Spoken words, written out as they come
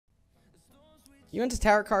You into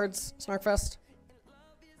tarot cards, Snarkfest?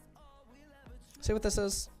 See what this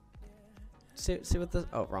is? See what this...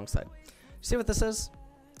 Oh, wrong side. See what this is?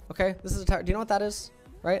 Okay, this is a tarot... Do you know what that is?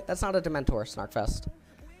 Right? That's not a Dementor, Snarkfest.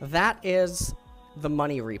 That is the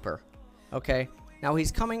Money Reaper. Okay? Now,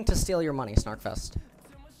 he's coming to steal your money, Snarkfest.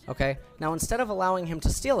 Okay? Now, instead of allowing him to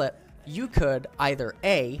steal it, you could either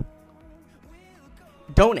A,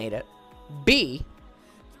 donate it, B,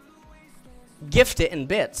 gift it in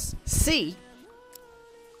bits, C,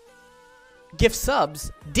 gift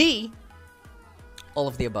subs, D, all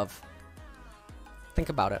of the above. Think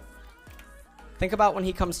about it. Think about when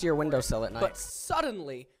he comes to your windowsill at night. But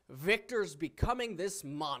suddenly, Victor's becoming this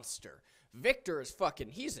monster. Victor is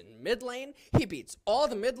he's in mid lane. He beats all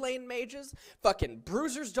the mid lane mages. Fucking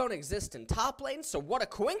bruisers don't exist in top lane. So what a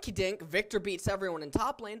coinkydink. Victor beats everyone in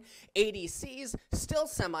top lane. ADCs still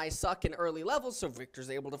semi-suck in early levels. So Victor's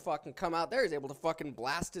able to fucking come out there. He's able to fucking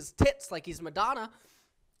blast his tits like he's Madonna.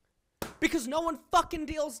 Because no one fucking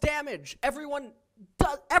deals damage. Everyone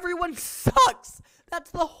sucks.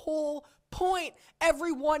 That's the whole point.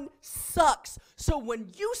 Everyone sucks. So when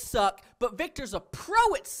you suck, but Victor's a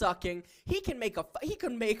pro at sucking, he can make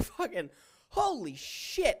fucking, holy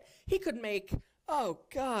shit. He could make, oh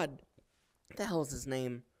god, what the hell is his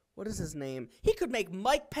name? What is his name? He could make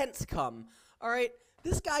Mike Pence come. All right.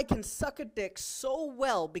 This guy can suck a dick so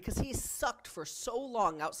well because he sucked for so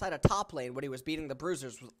long outside of top lane when he was beating the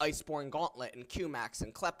bruisers with Iceborne Gauntlet and Qmax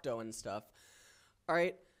and Klepto and stuff. All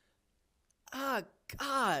right. Ah,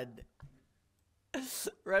 God.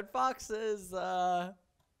 Red Fox is,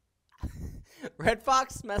 Red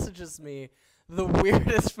Fox messages me the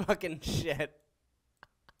weirdest fucking shit.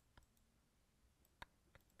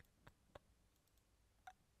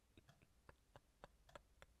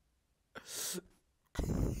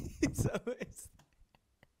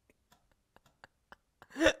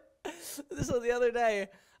 So the other day,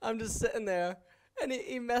 I'm just sitting there, and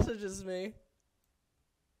he messages me.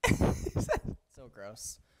 So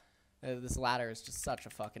gross. This ladder is just such a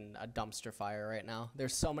dumpster fire right now.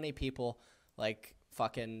 There's so many people, like,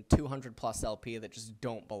 fucking 200 plus LP that just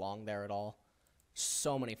don't belong there at all.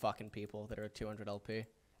 So many fucking people that are 200 LP.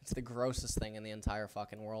 It's the grossest thing in the entire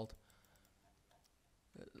fucking world.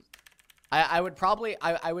 I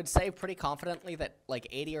would say pretty confidently that like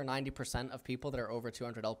 80 or 90% of people that are over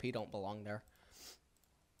 200 LP don't belong there.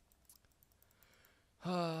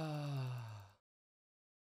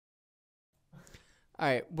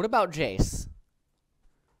 Alright, what about Jace?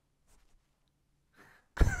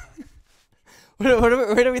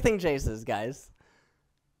 Where do we think Jace is, guys?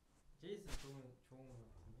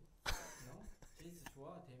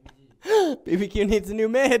 BBQ needs a new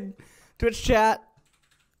mid. Twitch chat.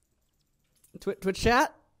 Twitch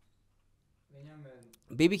chat?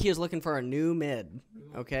 BBQ is looking for a new mid.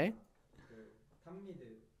 Okay?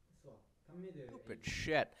 Stupid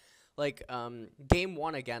shit. Like, game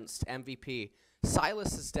 1 against MVP,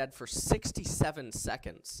 Silas is dead for 67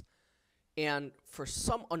 seconds. And for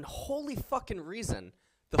some unholy fucking reason,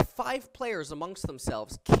 the 5 players amongst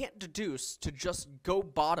themselves can't deduce to just go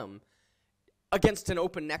bottom against an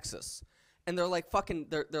open Nexus. And they're like fucking,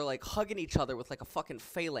 they're like hugging each other with like a fucking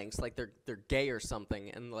phalanx, like they're gay or something,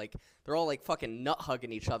 and like they're all like fucking nut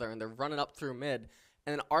hugging each other, and they're running up through mid,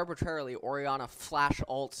 and then arbitrarily Orianna flash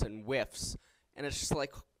ults and whiffs, and it's just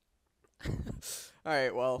like, all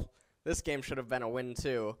right, well, this game should have been a win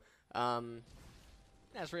too.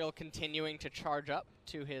 Ezreal continuing to charge up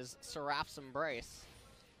to his Seraph's Embrace.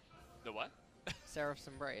 The what? Seraph's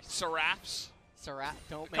Embrace. Seraphs?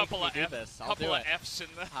 Don't make me do this. I'll do it. Couple of F's in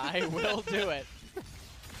the... I will do it.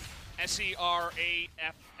 S-E-R-A-F-F-F.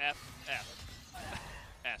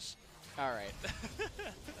 All right.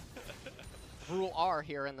 Rule R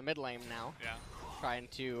here in the mid lane now. Yeah. Trying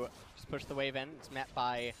to just push the wave in. It's met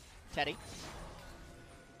by Teddy.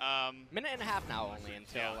 Minute and a half now only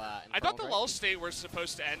until... Yeah. I thought the lull state was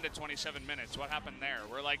supposed to end at 27 minutes. What happened there?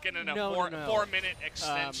 We're like in a no. 4-minute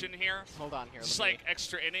extension here. Hold on here. Just like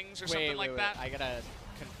extra innings or something like that? I gotta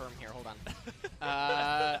confirm here. Hold on.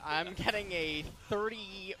 I'm getting a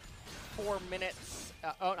 34 minutes...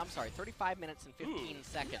 oh, I'm sorry. 35 minutes and 15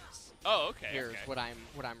 seconds. Oh, okay. Here's what I'm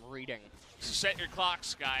reading. So set your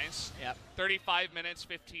clocks, guys. Yep. 35 minutes,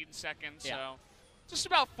 15 seconds. Yeah. So just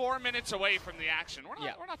about 4 minutes away from the action. We're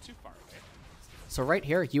not too far away. So right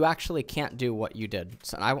here, you actually can't do what you did.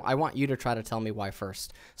 So I want you to try to tell me why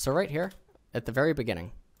first. So right here, at the very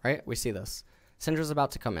beginning, right, we see this. Syndra's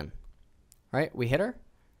about to come in, right? We hit her,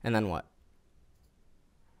 and then what?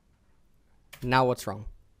 Now what's wrong?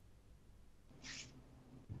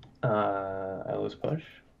 I lose push.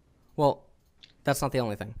 Well, that's not the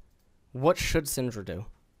only thing. What should Syndra do?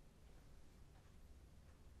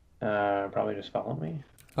 Probably just follow me.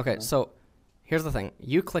 Okay, so here's the thing.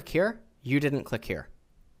 You click here, you didn't click here.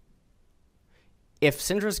 If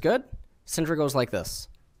Syndra's good, Syndra goes like this.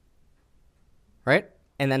 Right?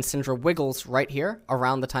 And then Syndra wiggles right here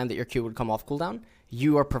around the time that your Q would come off cooldown.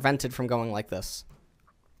 You are prevented from going like this.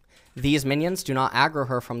 These minions do not aggro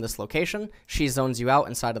her from this location. She zones you out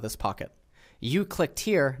inside of this pocket. You clicked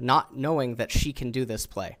here not knowing that she can do this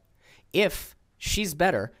play. If she's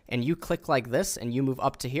better and you click like this and you move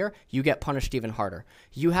up to here, you get punished even harder.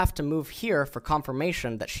 You have to move here for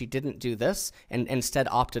confirmation that she didn't do this and instead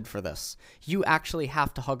opted for this. You actually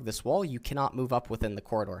have to hug this wall. You cannot move up within the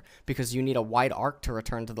corridor because you need a wide arc to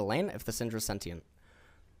return to the lane if the Syndra's sentient.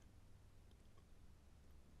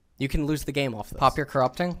 You can lose the game off this. Pop your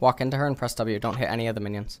corrupting, walk into her, and press W. Don't hit any of the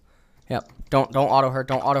minions. Yep. Don't auto her.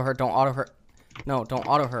 Don't auto her. Don't auto her. No, don't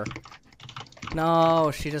auto her.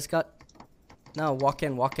 No, she just got... No, walk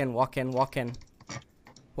in, walk in, walk in, walk in.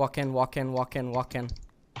 Walk in, walk in, walk in, walk in.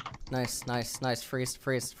 Nice, nice, nice. Freeze,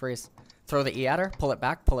 freeze, freeze. Throw the E at her. Pull it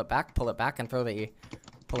back, pull it back, pull it back, and throw the E.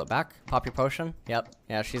 Pull it back. Pop your potion. Yep.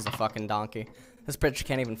 Yeah, she's a fucking donkey. This bitch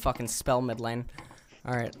can't even fucking spell mid lane.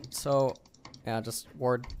 Alright, so... Yeah, just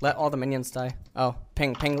ward. Let all the minions die. Oh,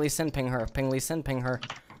 ping Lee Sin, ping her. Ping Lee Sin, ping her.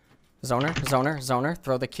 Zoner, zoner, zoner.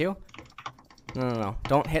 Throw the Q. No.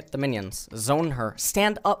 Don't hit the minions. Zone her.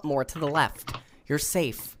 Stand up more to the left. You're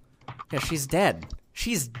safe. Yeah, she's dead.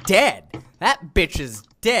 She's dead. That bitch is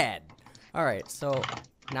dead. Alright, so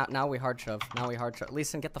now we hard shove. Now we hard shove. Lee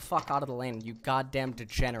Sin, get the fuck out of the lane, you goddamn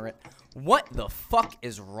degenerate. What the fuck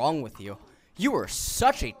is wrong with you? You are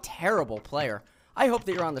such a terrible player. I hope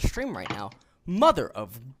that you're on the stream right now. Mother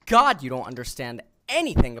of God, you don't understand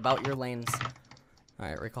anything about your lanes.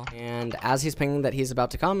 Alright, recall. And as he's pinging that he's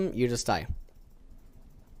about to come, you just die.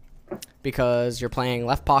 Because you're playing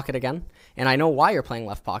left pocket again. And I know why you're playing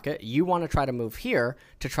left pocket. You want to try to move here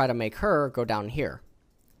to try to make her go down here.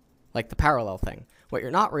 Like the parallel thing. What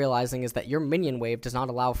you're not realizing is that your minion wave does not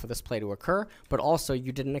allow for this play to occur, but also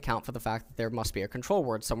you didn't account for the fact that there must be a control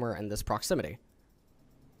ward somewhere in this proximity.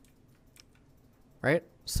 Right?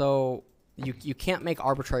 So... You can't make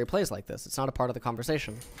arbitrary plays like this. It's not a part of the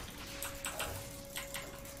conversation.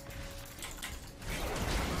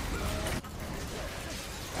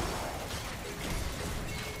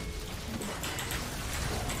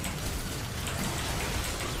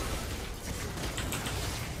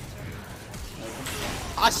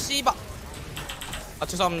 아 씨발. 아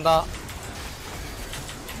죄송합니다.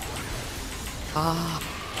 아.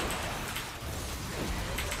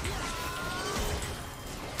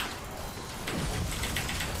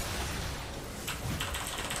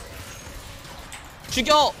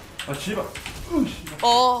 죽여! 아 씨발.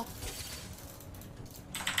 어.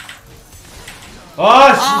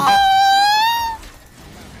 아 씨.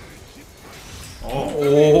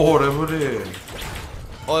 오 레벨이.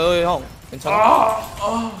 형 괜찮아?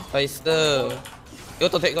 나이스.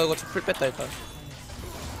 이것도 이거 풀 뺐다 일단.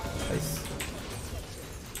 나이스.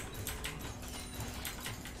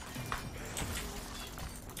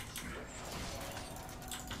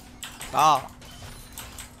 아.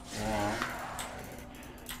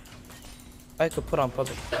 마이크 풀 안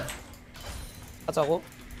빠져. 하자고?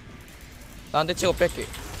 나한테 치고 뺄게.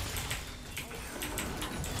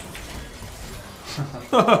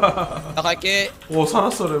 나 갈게. 오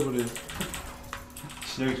살았어 레벨이.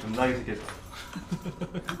 진영이 존나 이득했다.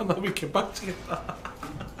 하나미 개빡치겠다.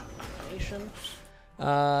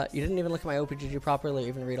 You didn't even look at my OPGG properly or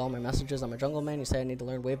even read all my messages. I'm a jungle man. You say I need to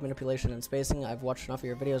learn wave manipulation and spacing. I've watched enough of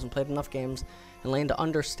your videos and played enough games and lane to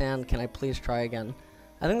understand. Can I please try again?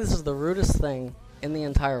 I think this is the rudest thing in the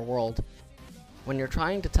entire world. When you're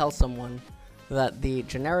trying to tell someone that the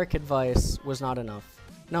generic advice was not enough.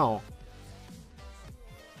 No.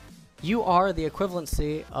 You are the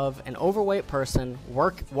equivalency of an overweight person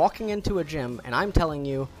walking into a gym, and I'm telling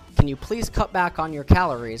you, can you please cut back on your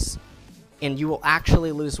calories, and you will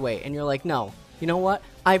actually lose weight. And you're like, no, you know what?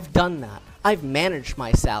 I've done that. I've managed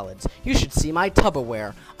my salads. You should see my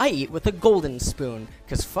Tupperware. I eat with a golden spoon,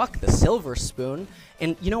 because fuck the silver spoon.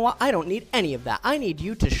 And you know what? I don't need any of that. I need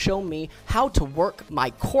you to show me how to work my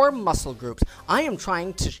core muscle groups. I am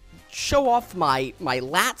trying to show off my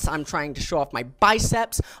lats. I'm trying to show off my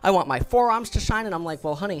biceps. I want my forearms to shine. And I'm like,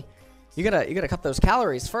 well, honey, you gotta cut those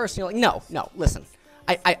calories first. And you're like, no, listen.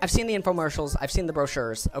 I've seen the infomercials. I've seen the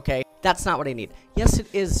brochures, okay? That's not what I need. Yes, it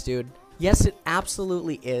is, dude. Yes, it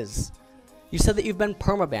absolutely is. You said that you've been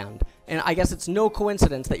permabanned, and I guess it's no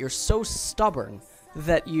coincidence that you're so stubborn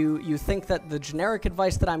that you think that the generic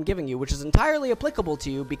advice that I'm giving you, which is entirely applicable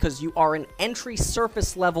to you because you are an entry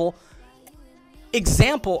surface level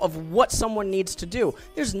example of what someone needs to do.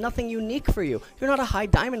 There's nothing unique for you. You're not a high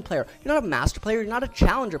diamond player. You're not a master player. You're not a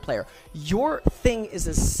challenger player. Your thing is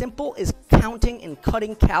as simple as counting and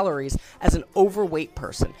cutting calories as an overweight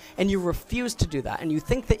person. And you refuse to do that. And you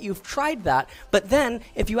think that you've tried that. But then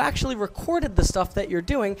if you actually recorded the stuff that you're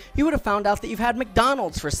doing, you would have found out that you've had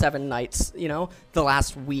McDonald's for 7 nights, you know, the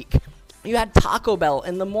last week. You had Taco Bell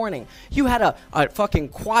in the morning. You had a fucking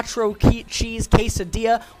quattro cheese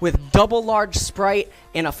quesadilla with double large Sprite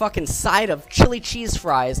and a fucking side of chili cheese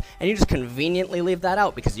fries, and you just conveniently leave that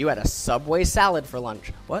out because you had a Subway salad for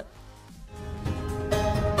lunch. What?